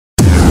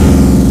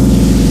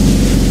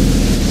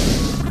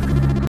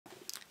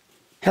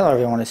Hello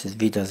everyone, this is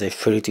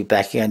V32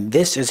 back again.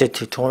 This is a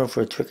tutorial for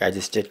a trick I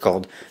just did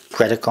called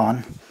PredictAcaan.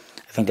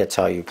 I think that's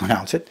how you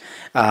pronounce it.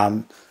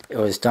 It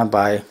was done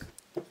by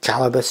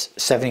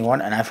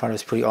Calibus71 and I thought it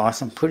was pretty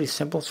awesome, pretty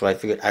simple, so I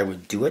figured I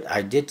would do it.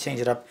 I did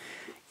change it up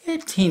a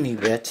teeny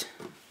bit,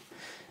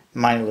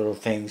 minor little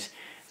things.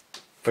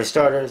 For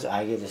starters,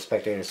 I give the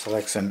spectator a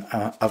selection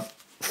of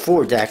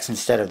 4 decks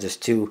instead of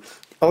just 2.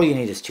 All you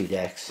need is 2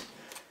 decks.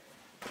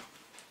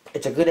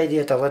 It's a good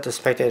idea to let the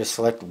spectator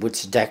select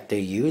which deck they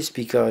use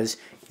because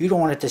you don't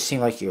want it to seem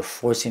like you're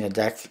forcing a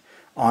deck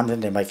on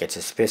them. They might get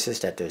suspicious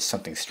that there's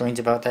something strange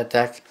about that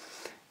deck.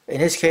 In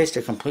this case,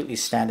 they're completely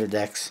standard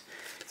decks.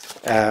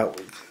 We'll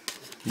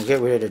get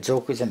rid of the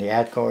jokers and the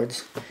ad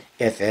cards,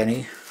 if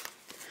any,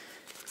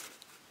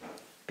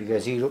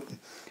 because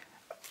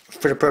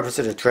for the purpose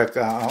of the trick,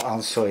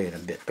 I'll show you in a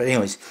bit. But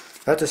anyways,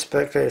 let the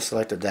spectator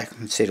select a deck,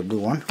 let's say the blue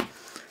one.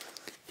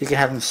 You can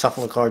have them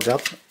shuffle the cards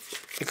up.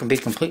 It can be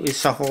completely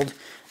shuffled.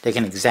 They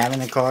can examine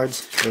the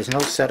cards. There's no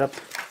setup.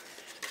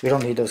 We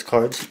don't need those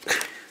cards.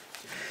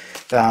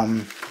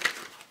 Like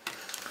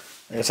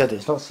I said,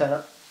 there's no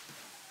setup.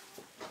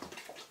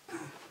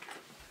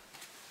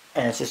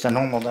 And it's just a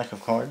normal deck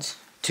of cards.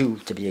 2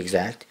 to be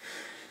exact.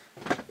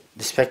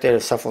 The spectator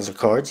shuffles the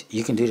cards.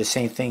 You can do the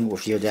same thing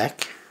with your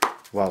deck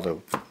while they're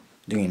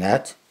doing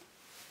that.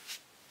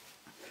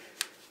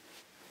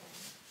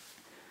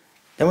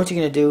 Then what you're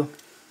going to do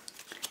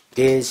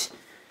is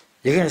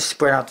you're going to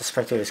spread out the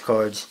spectator's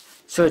cards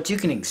so that you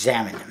can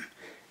examine them.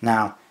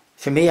 Now,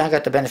 for me, I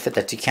got the benefit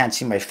that you can't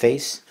see my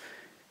face,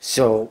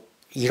 so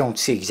you don't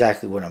see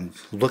exactly what I'm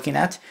looking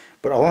at,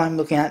 but all I'm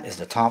looking at is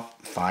the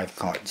top 5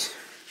 cards.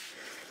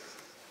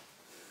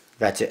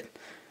 That's it.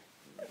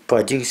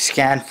 But do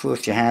scan through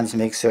with your hands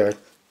and make sure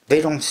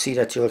they don't see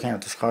that you're looking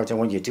at those cards, and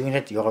when you're doing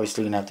it, you're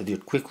obviously going to have to do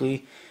it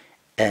quickly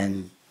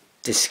and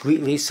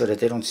discreetly so that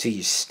they don't see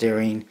you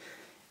staring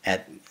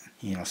at,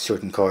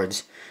 certain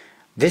cards.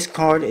 This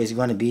card is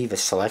going to be the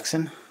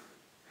selection,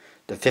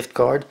 the 5th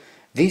card.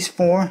 These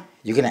 4,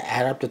 you're going to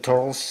add up the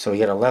totals, so you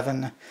get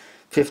 11,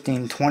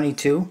 15,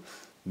 22.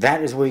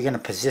 That is where you're going to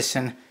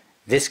position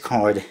this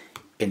card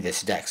in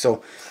this deck.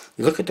 So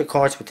you look at the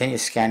cards, but then you're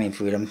scanning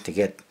through them to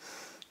get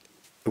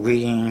a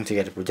reading, to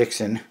get a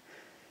prediction.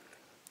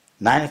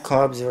 9 of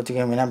clubs is what you're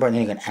going to remember, and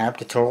then you're going to add up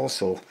the totals,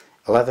 so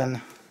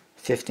 11,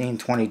 15,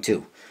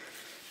 22.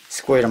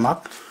 Square them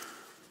up.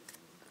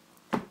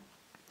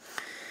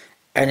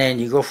 And then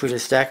you go through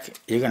this deck,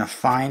 you're going to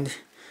find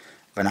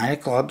the 9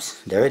 of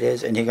clubs, there it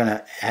is, and you're going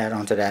to add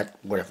onto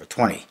that,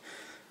 20.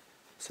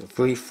 So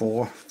 3,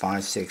 4,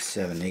 5, 6,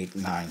 7, 8,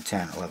 9,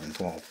 10, 11,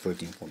 12,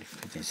 13, 14,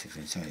 15,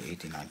 16, 17,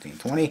 18, 19,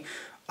 20.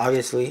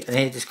 Obviously, and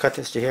then you just cut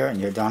this to here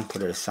and you're done,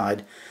 put it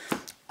aside.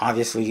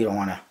 Obviously, you don't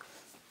want to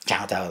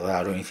count out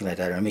loud or anything like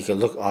that, or make it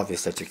look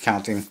obvious that you're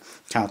counting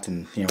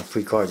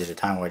 3 cards at a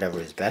time, whatever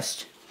is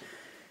best.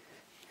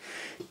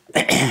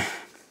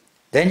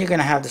 Then you're going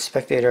to have the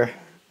spectator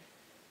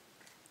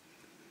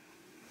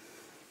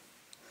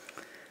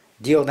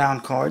deal down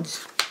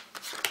cards.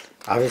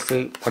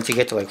 Obviously, once you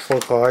get to like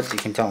 4 cards, you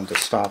can tell them to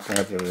stop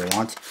whenever you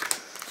want.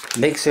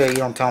 Make sure you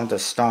don't tell them to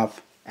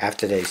stop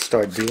after they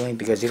start dealing,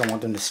 because you don't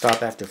want them to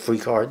stop after 3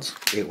 cards.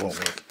 It won't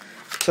work.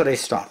 So they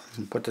stop.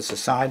 Put this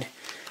aside.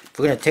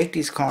 We're going to take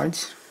these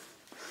cards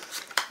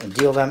and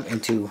deal them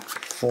into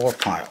 4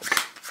 piles.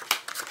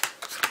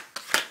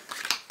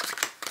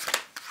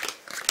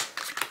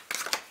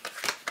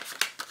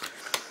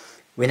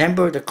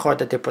 Remember the card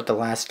that they put the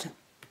last.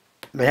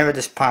 Remember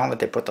this pile that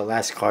they put the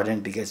last card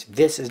in, because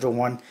this is the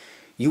one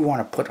you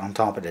want to put on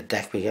top of the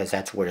deck, because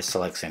that's where the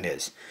selection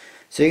is.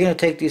 So you're going to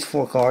take these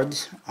 4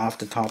 cards off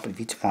the top of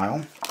each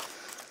pile.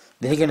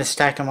 Then you're going to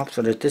stack them up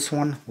so that this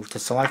one with the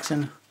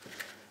selection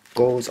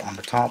goes on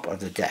the top of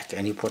the deck.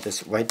 And you put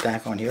this right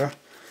back on here.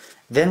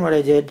 Then what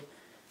I did,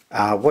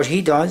 what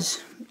he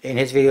does in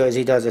his video is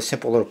he does a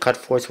simple little cut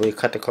force where you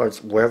cut the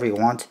cards wherever you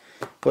want.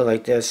 Put it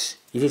like this.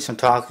 You do some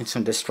talking,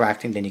 some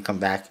distracting, then you come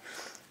back.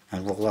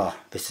 And voila,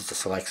 this is the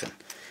selection.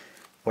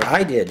 What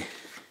I did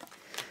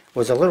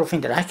was a little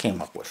thing that I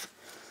came up with.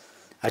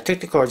 I took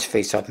the cards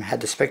face up and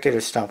had the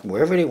spectators stop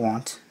wherever they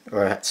want,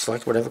 or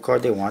select whatever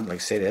card they want,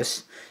 like say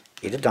this,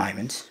 8 of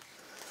diamonds.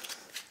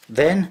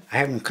 Then I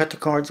have them cut the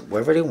cards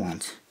wherever they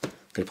want.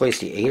 They place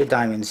the 8 of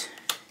diamonds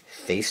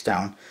face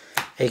down,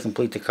 and you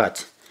complete the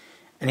cut.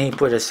 And then you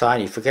put it aside,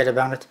 you forget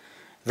about it.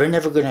 They're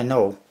never going to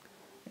know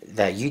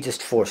that you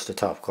just forced the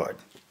top card.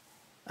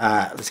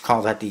 Let's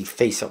call that the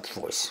face-up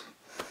force,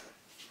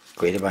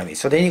 created by me.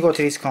 So then you go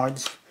to these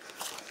cards,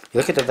 you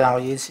look at the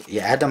values,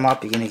 you add them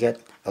up, you're going to get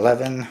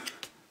 11,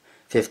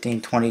 15,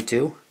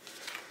 22.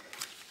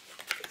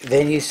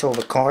 Then you show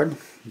the card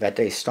that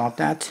they stopped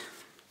at.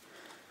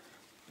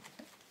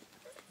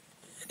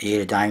 The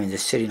 8 of diamonds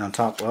is sitting on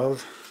top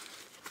of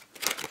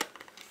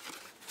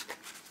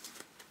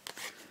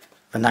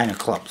the 9 of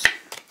clubs.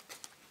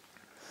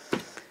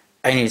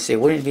 I need to say,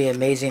 wouldn't it be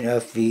amazing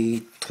if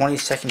the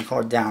 22nd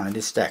card down in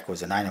this deck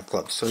was a 9 of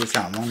clubs? So we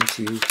found 1,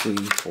 2, 3,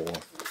 4,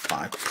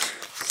 5,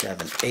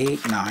 7,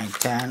 8, 9,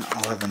 10,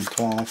 11,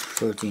 12,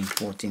 13,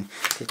 14,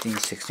 15,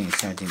 16,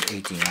 17,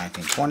 18,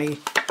 19, 20,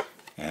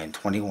 and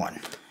 21.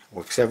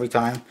 Works every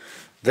time.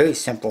 Very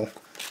simple.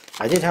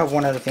 I did have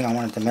one other thing I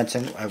wanted to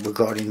mention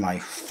regarding my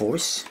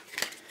force.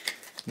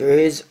 There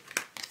is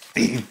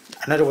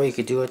another way you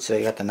could do it. So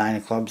you got the 9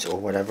 of clubs or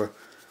whatever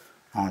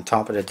on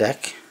top of the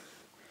deck.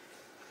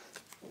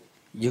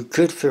 You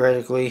could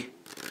theoretically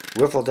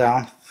riffle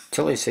down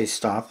till they say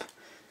stop.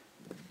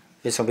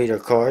 This will be their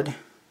card.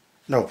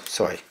 No,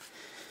 sorry.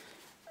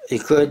 You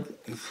could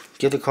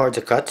give the cards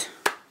a cut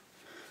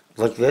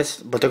like this,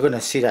 but they're going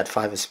to see that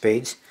 5 of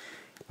spades.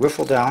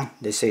 Riffle down,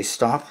 they say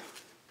stop.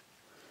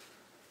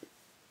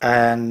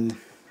 And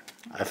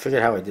I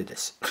figured how I did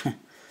this.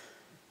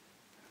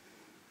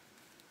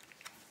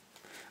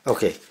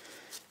 Okay,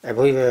 I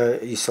believe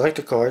you select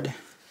a card,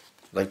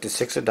 like the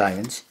 6 of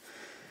diamonds.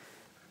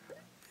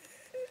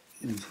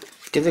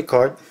 Give the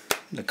card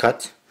the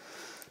cut.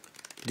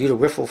 Do the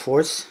riffle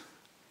force.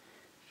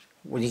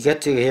 When you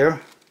get to here,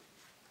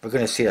 we're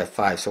going to see that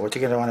 5. So what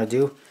you're going to want to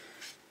do,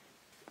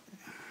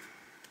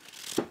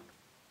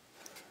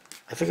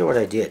 I forget what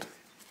I did.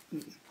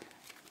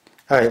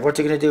 Alright, what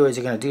you're going to do is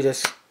you're going to do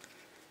this.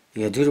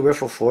 You're going to do the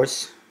riffle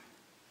force.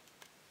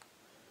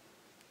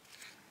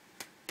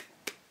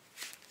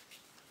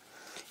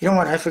 You know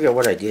what, I forget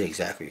what I did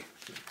exactly.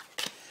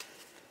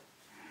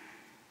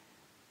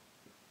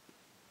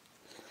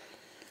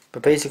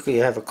 But basically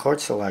you have a card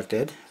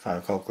selected, if I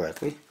recall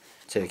correctly.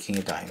 It's the King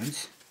of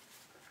Diamonds.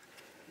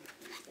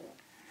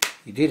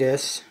 You do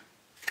this.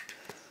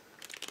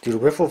 Do the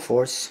riffle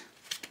force.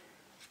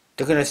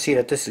 They're going to see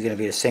that this is going to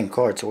be the same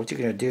card. So what you're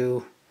going to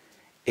do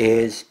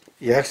is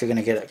you're actually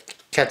going to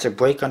catch a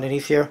break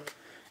underneath here.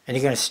 And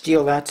you're going to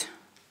steal that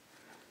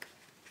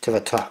to the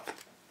top.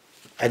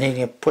 And then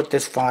you put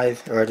this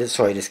 5, or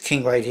this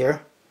king right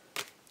here.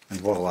 And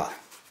voila.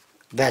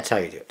 That's how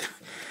you do it.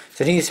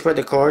 So then you spread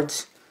the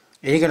cards.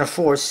 And you're going to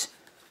force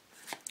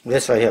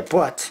this right here.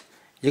 But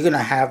you're going to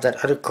have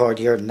that other card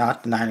here,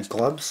 not the 9 of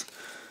clubs.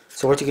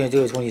 So what you're going to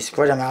do is when you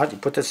spread them out, you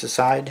put this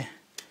aside.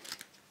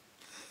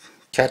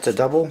 Catch a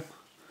double.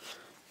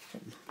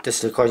 This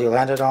is the card you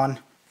landed on.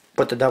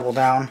 Put the double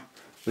down.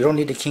 We don't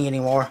need the king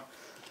anymore.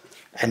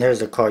 And there's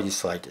the card you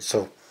selected.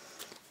 So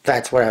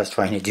that's what I was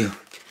trying to do.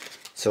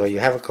 So you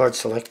have a card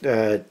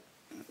selected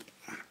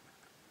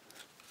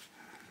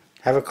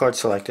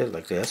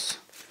like this.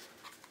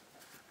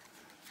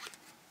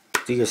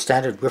 Do your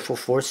standard riffle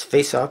force,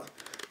 face up,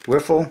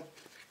 riffle.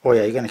 Oh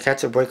yeah, you're going to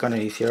catch a break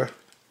underneath here.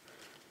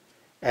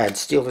 Add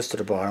steal this to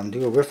the bottom.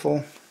 Do a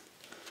riffle.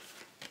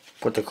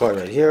 Put the card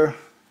right here.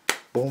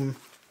 Boom.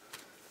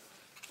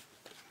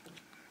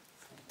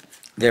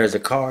 There's the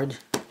card.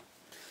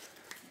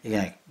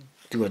 You're going to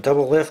do a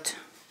double lift.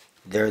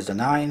 There's the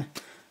 9.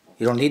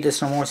 You don't need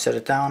this no more. Set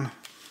it down.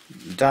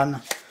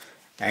 Done.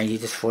 And you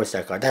just force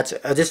that card. That's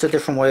just a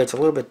different way. It's a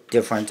little bit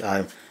different.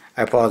 I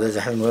apologize.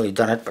 I haven't really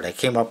done it, but I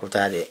came up with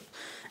that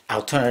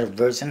alternative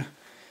version.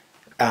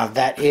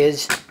 That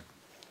is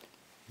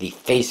the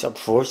face-up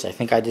force. I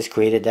think I just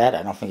created that.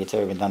 I don't think it's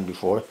ever been done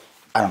before.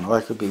 I don't know.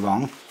 I could be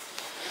wrong.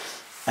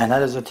 And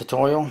that is a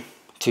tutorial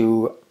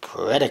to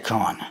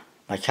PredictAcaan.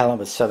 My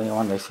caliber is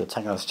 71. Thanks for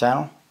checking out this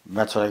channel.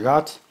 That's what I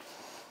got.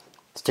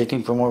 Stay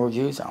tuned for more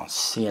reviews. I'll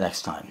see you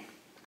next time.